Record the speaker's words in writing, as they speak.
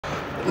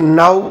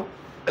Now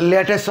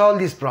let us solve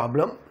this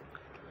problem.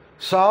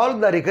 Solve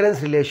the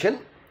recurrence relation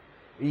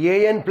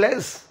an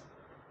plus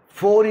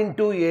 4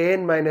 into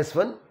an minus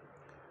 1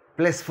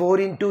 plus 4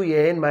 into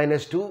an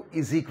minus 2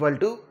 is equal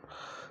to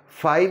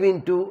 5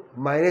 into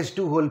minus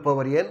 2 whole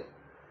power n,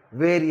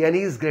 where n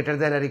is greater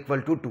than or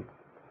equal to 2.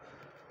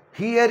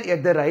 Here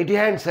at the right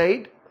hand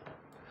side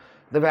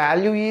the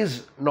value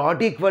is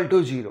not equal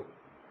to 0.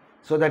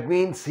 So that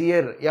means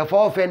here f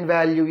of n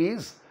value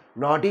is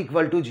not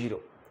equal to 0.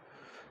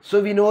 So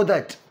we know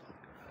that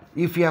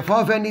if f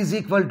of n is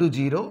equal to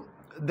 0,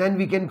 then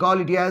we can call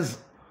it as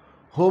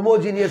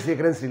homogeneous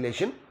recurrence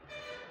relation,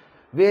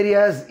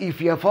 whereas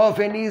if f of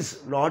n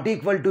is not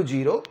equal to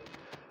 0,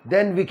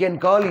 then we can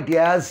call it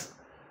as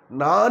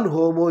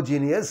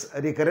non-homogeneous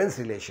recurrence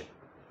relation.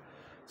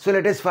 So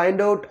let us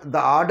find out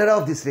the order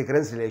of this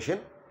recurrence relation.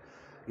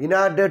 In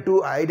order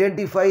to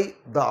identify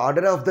the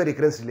order of the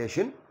recurrence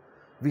relation,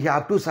 we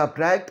have to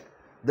subtract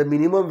the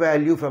minimum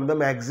value from the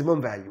maximum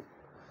value.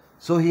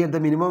 So here the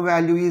minimum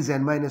value is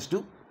n minus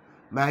 2,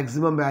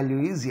 maximum value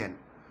is n.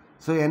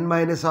 So n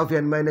minus of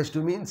n minus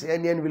 2 means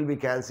n will be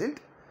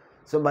cancelled.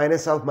 So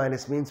minus of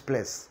minus means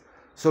plus.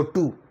 So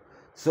 2.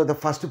 So the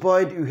first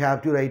point you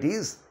have to write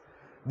is,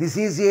 this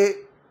is a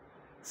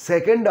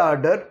second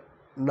order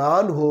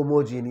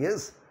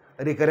non-homogeneous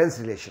recurrence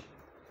relation.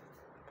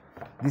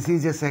 This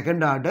is a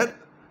second order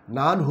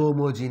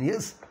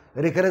non-homogeneous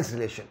recurrence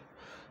relation.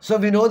 So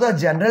we know the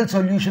general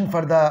solution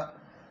for the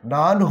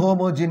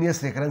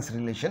non-homogeneous recurrence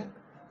relation.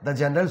 The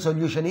general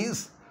solution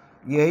is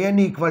an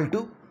equal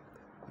to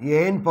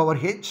an power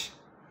h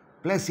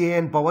plus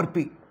an power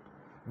p,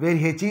 where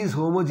h is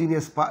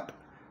homogeneous part,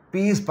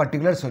 p is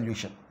particular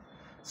solution.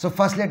 So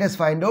first let us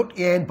find out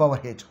an power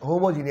h,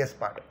 homogeneous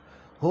part.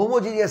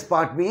 Homogeneous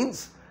part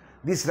means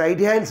this right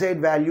hand side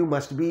value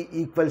must be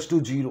equals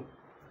to 0.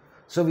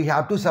 So we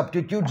have to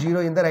substitute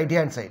 0 in the right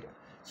hand side.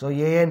 So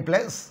an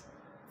plus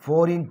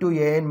 4 into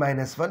an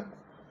minus 1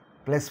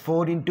 plus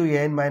 4 into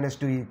an minus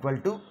 2 equal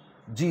to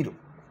 0.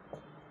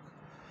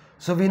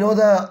 So we know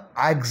the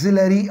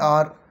auxiliary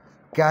or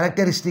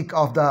characteristic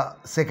of the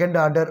second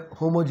order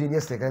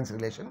homogeneous recurrence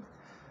relation.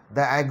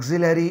 The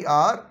auxiliary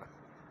or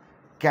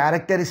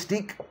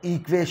characteristic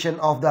equation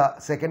of the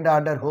second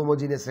order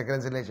homogeneous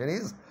recurrence relation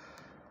is,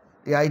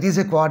 it is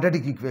a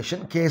quadratic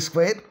equation, k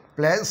square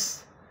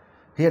plus,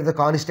 here the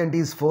constant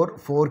is 4,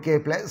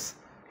 4k plus,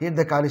 here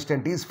the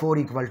constant is 4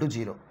 equal to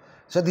 0.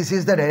 So this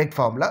is the direct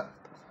formula.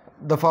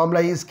 The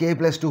formula is k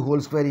plus 2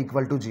 whole square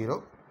equal to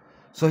 0.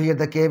 So here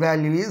the k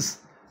value is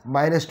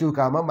minus 2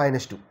 comma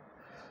minus 2.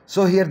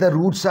 So here the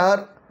roots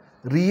are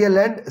real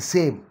and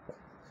same.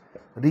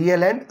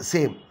 Real and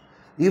same.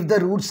 If the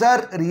roots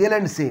are real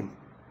and same,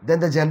 then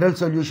the general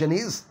solution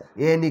is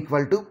an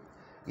equal to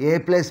a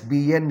plus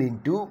bn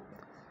into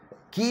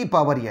k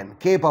power n,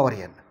 k power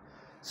n.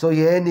 So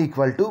an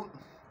equal to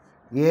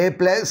a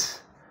plus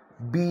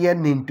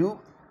bn into,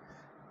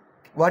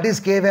 what is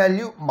k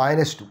value?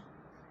 Minus 2.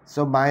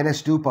 So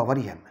minus 2 power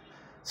n.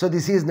 So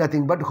this is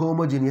nothing but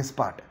homogeneous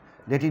part.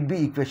 Let it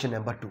be equation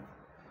number 2.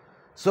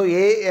 So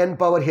an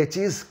power h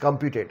is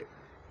computed.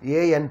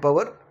 An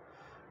power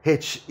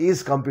h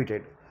is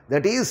computed.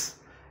 That is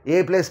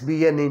a plus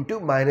bn into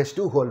minus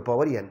 2 whole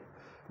power n.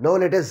 Now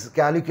let us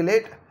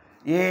calculate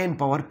an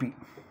power p.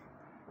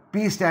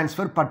 P stands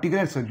for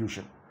particular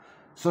solution.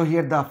 So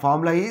here the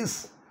formula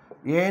is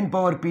an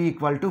power p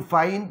equal to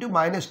 5 into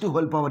minus 2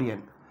 whole power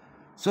n.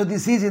 So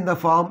this is in the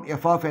form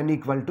f of n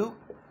equal to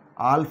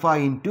alpha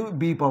into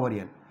b power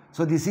n.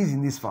 So this is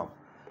in this form,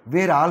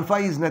 where alpha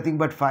is nothing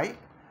but 5,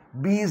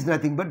 b is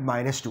nothing but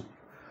minus 2.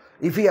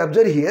 If we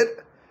observe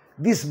here,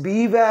 this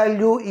b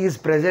value is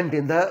present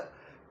in the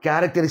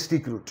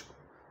characteristic root.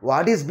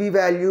 What is b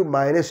value?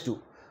 Minus 2.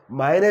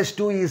 Minus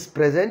 2 is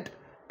present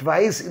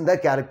twice in the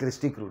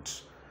characteristic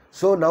roots.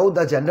 So now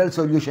the general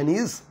solution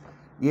is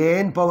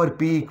an power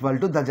p equal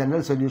to, the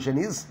general solution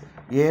is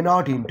a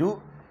naught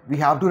into, we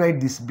have to write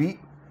this b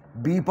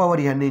power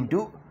n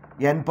into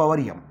n power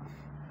m.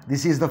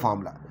 This is the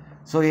formula.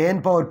 So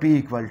an power p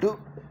equal to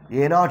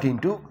a naught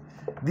into,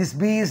 this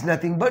b is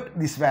nothing but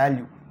this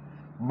value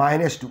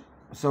minus 2.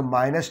 So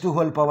minus 2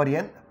 whole power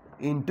n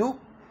into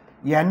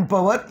n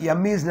power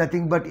m is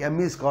nothing but, m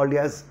is called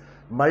as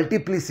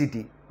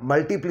multiplicity.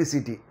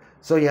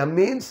 So m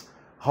means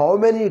how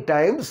many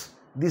times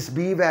this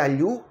b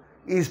value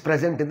is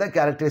present in the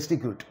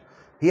characteristic root.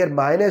 Here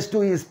minus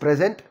 2 is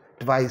present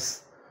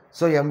twice.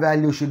 So m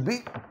value should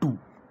be 2.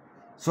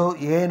 So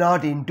a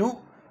naught into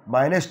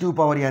minus 2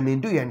 power n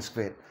into n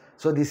square.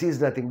 So this is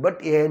nothing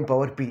but an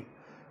power p.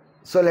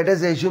 So let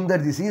us assume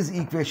that this is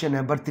equation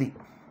number 3.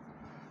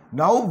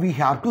 Now we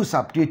have to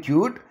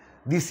substitute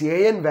this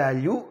an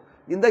value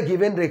in the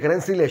given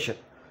recurrence relation.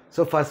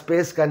 So for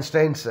space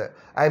constraints,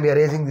 I am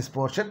erasing this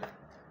portion.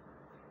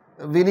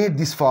 We need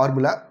this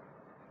formula,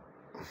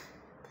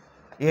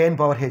 an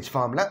power h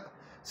formula.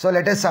 So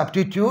let us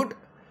substitute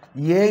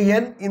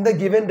an in the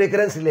given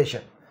recurrence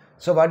relation.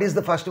 So what is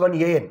the first one?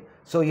 An.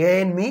 So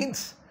an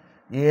means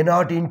a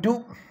naught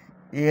into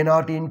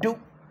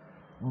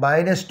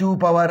minus 2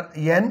 power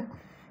n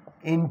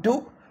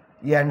into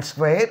n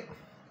square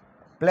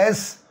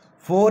plus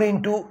 4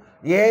 into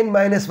an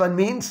minus 1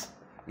 means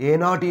a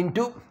naught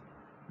into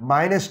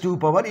minus 2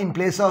 power. In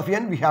place of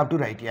n we have to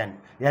write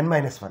n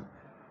minus 1.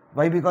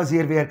 Why? Because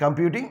here we are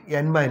computing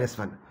n minus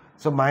 1.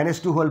 So minus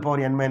 2 whole power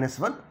n minus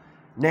 1.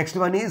 Next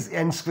one is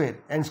n square.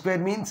 N square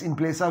means in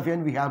place of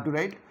n we have to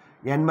write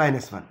n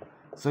minus 1.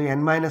 So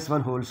n minus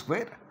 1 whole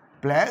square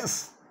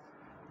plus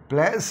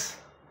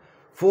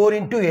 4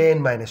 into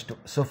an minus 2.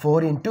 So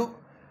 4 into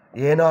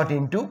a naught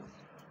into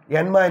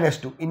n minus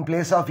 2. In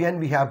place of n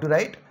we have to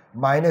write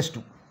minus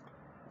 2.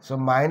 So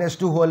minus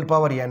 2 whole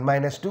power n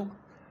minus 2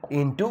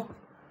 into,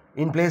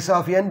 in place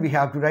of n we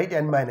have to write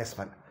n minus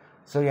 1.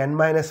 So n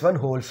minus 1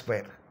 whole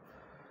square.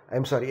 I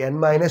am sorry, n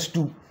minus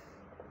 2.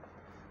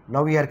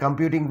 Now we are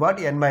computing what?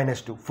 N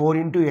minus 2. 4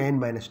 into n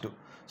minus 2.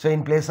 So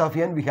in place of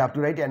n we have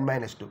to write n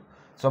minus 2.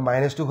 So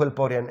minus 2 whole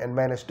power n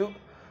minus 2.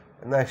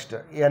 Next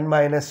n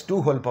minus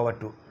 2 whole power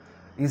 2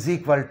 is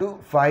equal to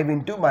 5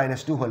 into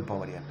minus 2 whole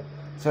power n.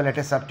 So let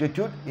us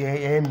substitute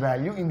an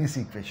value in this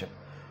equation.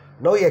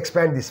 Now we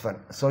expand this one.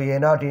 So a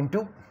naught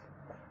into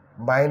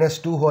minus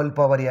 2 whole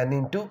power n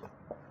into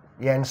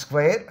n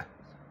square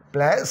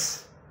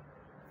plus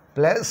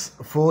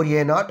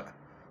 4a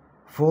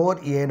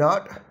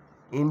naught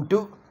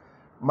into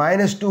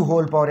minus 2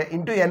 whole power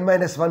into n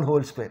minus 1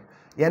 whole square.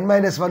 N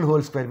minus 1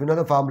 whole square, we know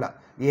the formula.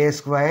 A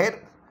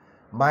square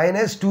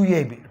minus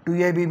 2ab.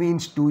 2ab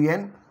means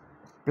 2n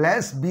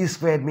plus b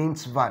square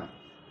means 1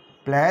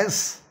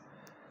 plus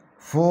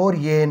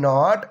 4a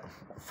naught.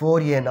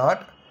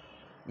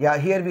 Yeah,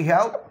 here we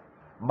have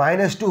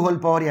minus 2 whole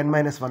power n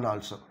minus 1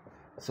 also.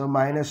 So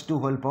minus 2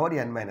 whole power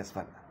n minus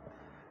 1.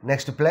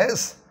 Next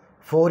plus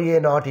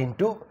 4a naught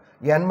into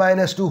n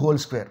minus 2 whole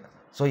square.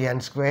 So n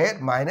square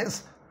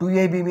minus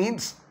 2ab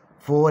means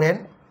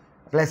 4n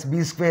plus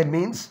b square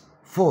means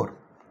 4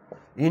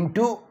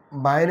 into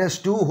minus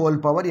 2 whole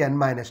power n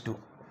minus 2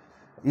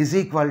 is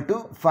equal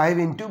to 5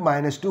 into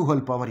minus 2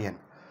 whole power n.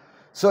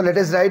 So let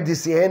us write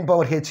this an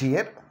power h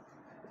here.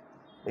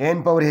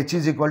 An power h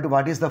is equal to,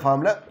 what is the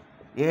formula?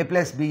 A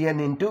plus bn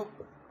into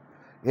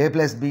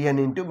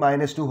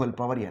minus 2 whole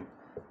power n.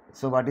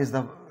 So what is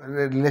the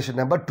relation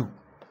number 2?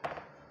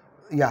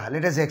 Yeah,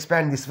 let us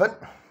expand this one.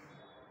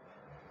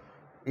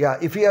 Yeah,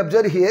 if we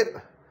observe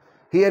here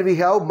we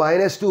have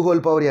minus 2 whole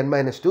power n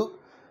minus 2.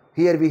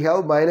 Here we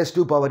have minus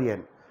 2 power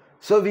n.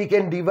 So we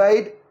can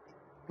divide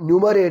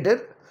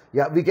numerator.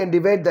 Yeah, we can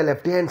divide the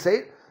left hand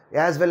side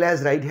as well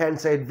as right hand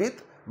side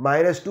with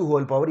minus 2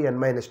 whole power n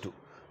minus 2.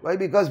 Why?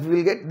 Because we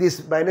will get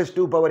this minus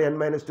 2 power n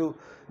minus 2.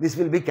 This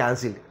will be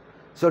cancelled.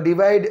 So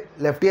divide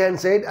left hand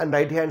side and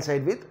right hand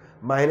side with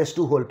minus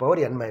 2 whole power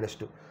n minus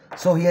 2.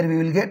 So here we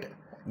will get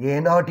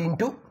a naught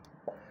into,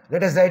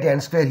 let us write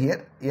n square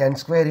here, n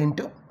square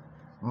into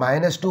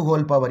minus 2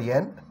 whole power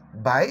n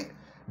by,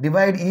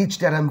 divide each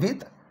term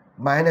with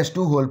minus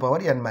 2 whole power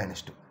n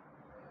minus 2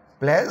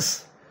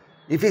 plus,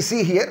 if you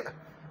see here,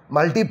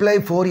 multiply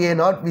 4a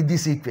naught with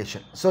this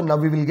equation. So now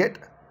we will get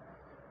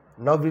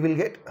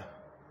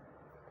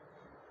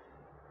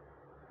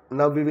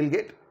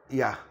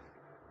yeah,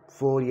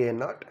 4a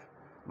naught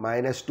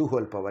minus 2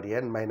 whole power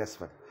n minus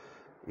 1.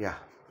 Yeah,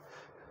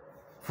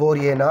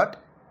 4a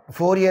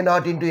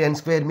naught into n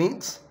square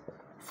means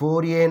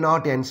 4a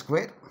naught n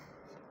square.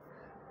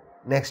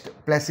 Next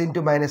plus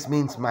into minus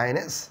means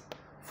minus.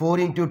 4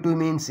 into 2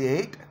 means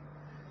 8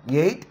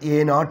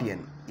 a naught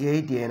n.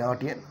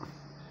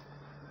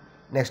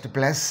 Next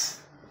plus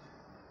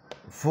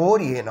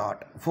 4a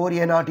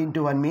naught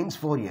into 1 means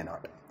 4a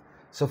naught.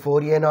 So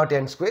 4a naught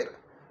n square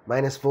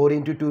minus 4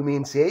 into 2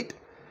 means 8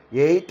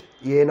 a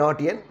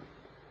naught n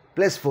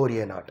plus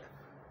 4a naught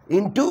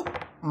into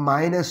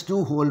minus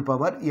 2 whole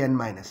power n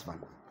minus 1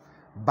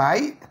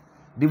 by,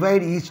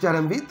 divide each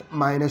term with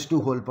minus 2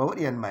 whole power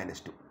n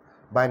minus 2.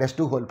 Minus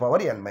 2 whole power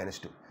n minus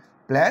 2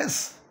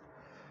 plus,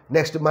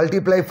 next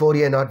multiply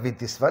 4a naught with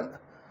this one.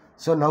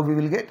 So now we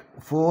will get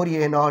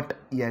 4a naught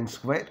n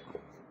square.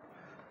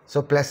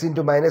 So plus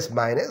into minus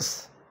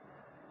minus.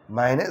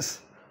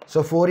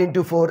 So 4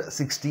 into 4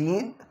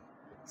 16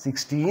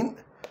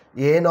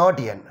 a naught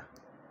n.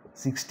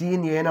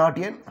 16 a naught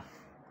n.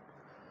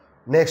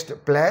 Next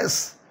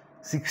plus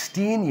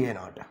 16 a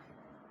naught.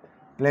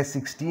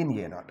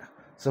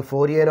 So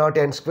 4a naught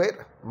n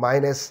square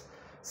minus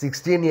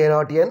 16 a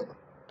naught n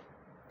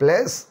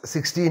plus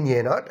 16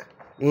 a naught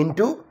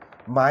into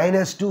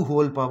minus 2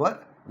 whole power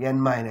n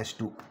minus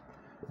 2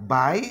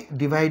 by,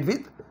 divide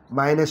with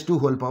minus 2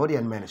 whole power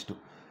n minus 2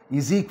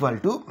 is equal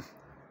to,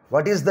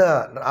 what is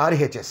the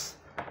RHS?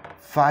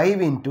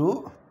 5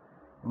 into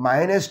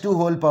minus 2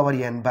 whole power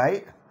n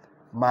by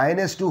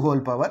minus 2 whole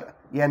power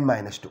n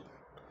minus 2.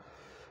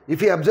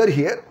 If you observe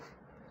here,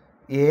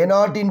 a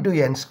naught into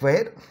n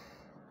square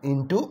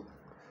into,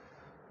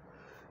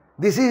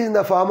 this is in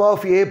the form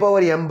of a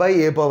power m by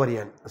a power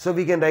n. So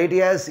we can write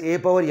it as a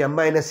power m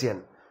minus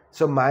n.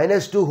 So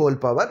minus 2 whole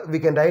power, we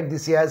can write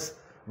this as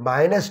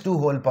minus 2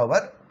 whole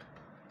power.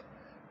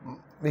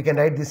 We can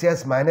write this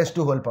as minus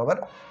 2 whole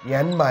power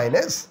n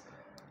minus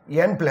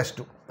n plus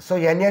 2. So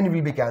n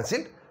will be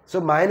cancelled.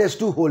 So minus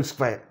 2 whole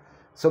square.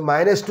 So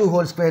minus 2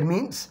 whole square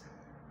means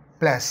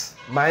plus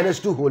minus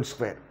 2 whole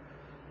square.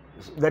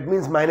 That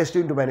means minus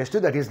 2 into minus 2,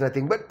 that is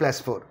nothing but plus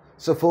 4.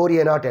 So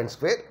 4a0 n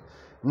square.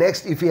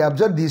 Next, if we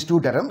observe these two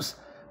terms,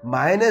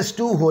 minus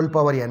 2 whole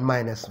power n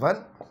minus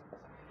 1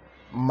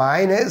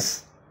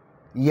 minus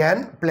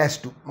n plus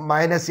 2,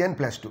 minus n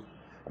plus 2.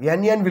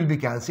 N will be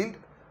cancelled.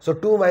 So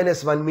 2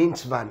 minus 1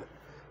 means 1.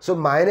 So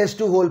minus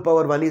 2 whole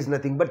power 1 is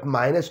nothing but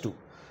minus 2.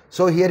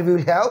 So here we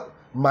will have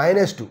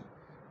minus 2,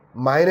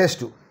 minus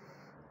 2.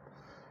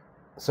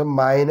 So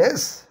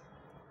minus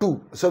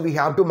 2. So we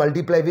have to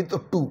multiply with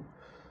 2.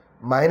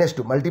 Minus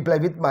 2, multiply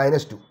with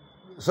minus 2.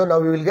 So now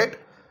we will get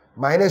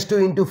minus 2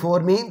 into 4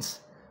 means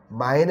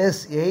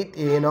minus 8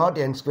 a0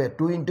 n square.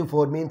 2 into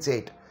 4 means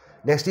 8.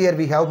 Next here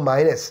we have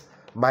minus.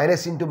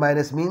 Minus into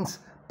minus means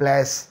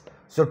plus.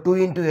 So 2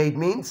 into 8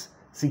 means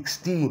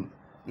 16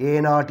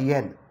 a0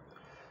 n.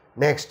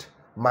 Next,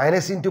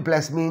 minus into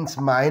plus means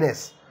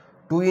minus.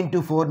 2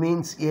 into 4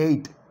 means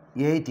 8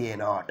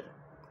 a0.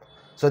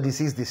 So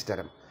this is this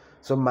term.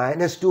 So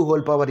minus 2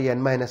 whole power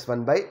n minus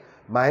 1 by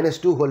minus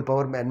 2 whole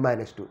power n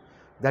minus 2.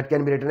 That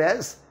can be written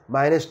as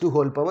minus 2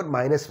 whole power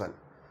minus 1.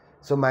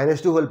 So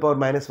minus 2 whole power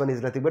minus 1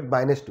 is nothing but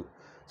minus 2.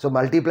 So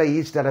multiply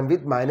each term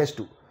with minus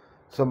 2.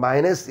 So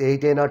minus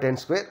 8a0 n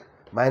square.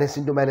 Minus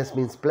into minus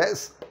means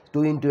plus.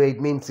 2 into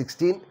 8 means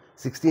 16.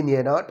 16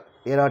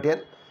 a0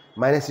 n.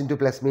 Minus into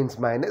plus means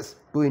minus.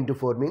 2 into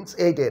 4 means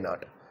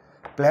 8a0.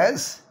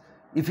 Plus,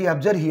 if we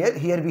observe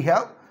here we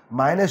have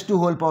minus 2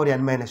 whole power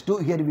n minus 2.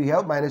 Here we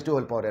have minus 2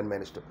 whole power n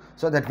minus 2.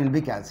 So that will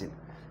be cancelled.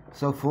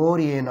 So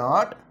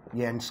 4a0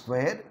 n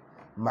square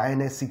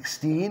minus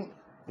 16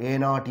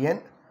 a0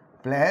 n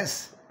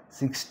plus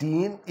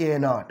 16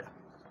 a0.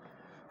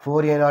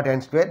 4a0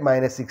 n square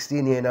minus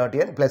 16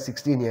 a0 n plus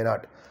 16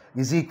 a0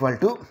 is equal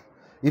to,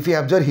 if you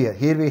observe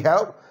here we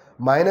have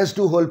minus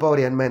 2 whole power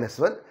n minus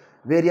 1,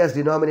 whereas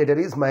denominator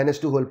is minus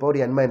 2 whole power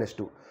n minus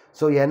 2.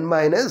 So n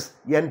minus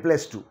n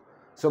plus 2.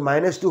 So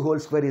minus 2 whole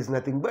square is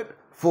nothing but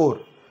 4.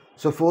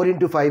 So 4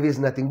 into 5 is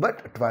nothing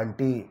but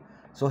 20.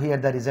 So here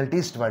the result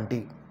is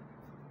 20.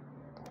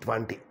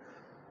 20.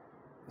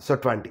 So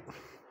 20.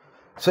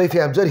 So if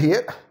you observe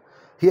here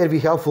we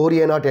have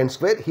 4a0 n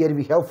square, here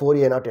we have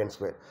 4a0 n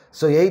square.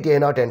 So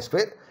 8a0 n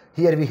square,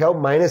 here we have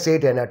minus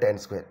 8a0 n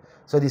square.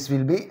 So this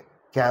will be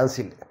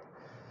cancelled.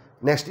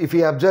 Next, if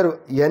we observe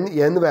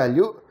n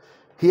value,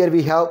 here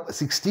we have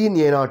 16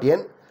 a0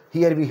 n,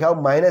 here we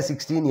have minus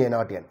 16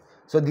 a0 n.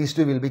 So these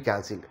two will be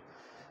cancelled.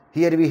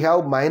 Here we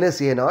have minus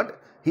a0,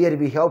 here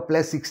we have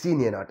plus 16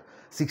 a0.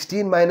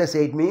 16 minus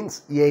 8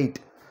 means 8.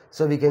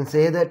 So we can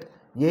say that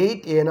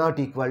 8 a0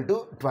 equal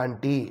to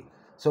 20.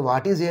 So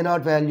what is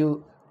a0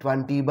 value?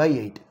 20 by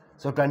 8.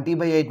 So 20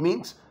 by 8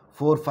 means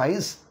 4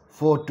 5s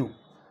 4 2.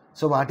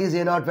 So what is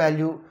a0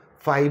 value?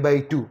 5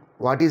 by 2.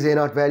 What is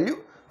a0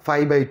 value?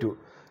 5 by 2.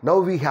 Now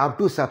we have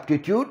to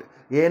substitute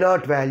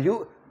a0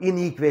 value in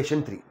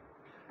equation 3.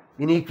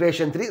 In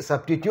equation 3,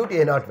 substitute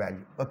a0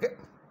 value. Okay.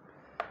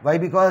 Why?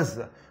 Because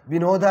we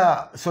know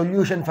the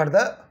solution for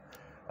the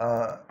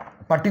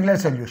particular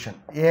solution.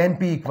 A and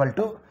P equal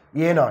to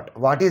a0.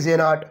 What is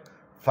a0?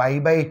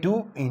 5 by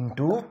 2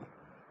 into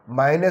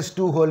minus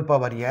 2 whole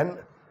power n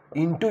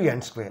into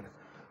n square.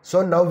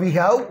 So now we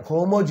have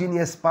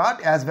homogeneous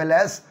part as well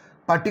as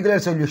particular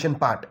solution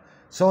part.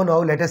 So now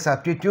let us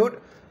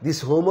substitute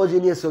this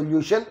homogeneous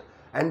solution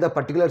and the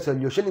particular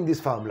solution in this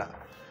formula.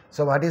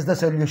 So what is the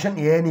solution?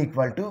 An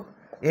equal to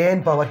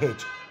an power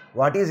h.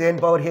 What is n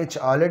power h?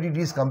 Already it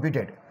is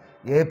computed.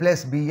 A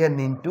plus bn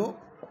into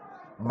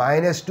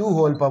minus 2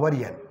 whole power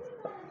n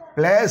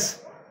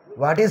plus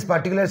what is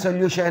particular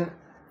solution?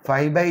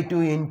 5 by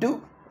 2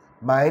 into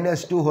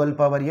minus 2 whole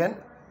power n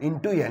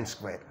into n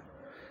square.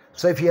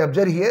 So if you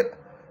observe here,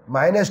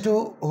 minus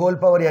 2 whole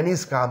power n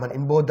is common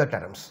in both the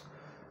terms.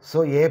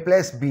 So a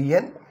plus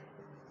bn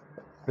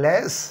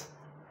plus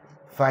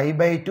 5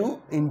 by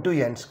 2 into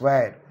n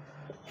square.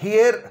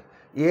 Here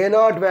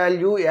a0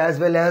 value as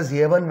well as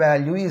a1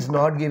 value is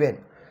not given.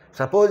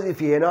 Suppose if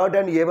a0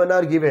 and a1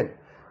 are given,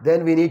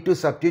 then we need to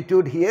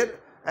substitute here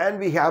and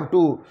we have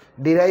to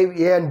derive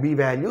a and b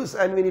values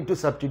and we need to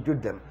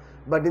substitute them.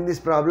 But in this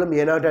problem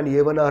a0 and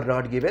a1 are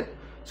not given.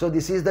 So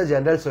this is the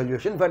general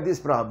solution for this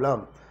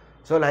problem.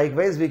 So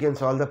likewise we can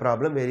solve the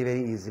problem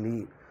very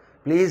easily.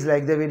 Please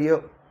like the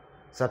video,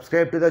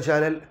 subscribe to the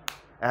channel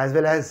as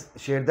well as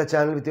share the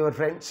channel with your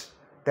friends.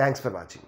 Thanks for watching.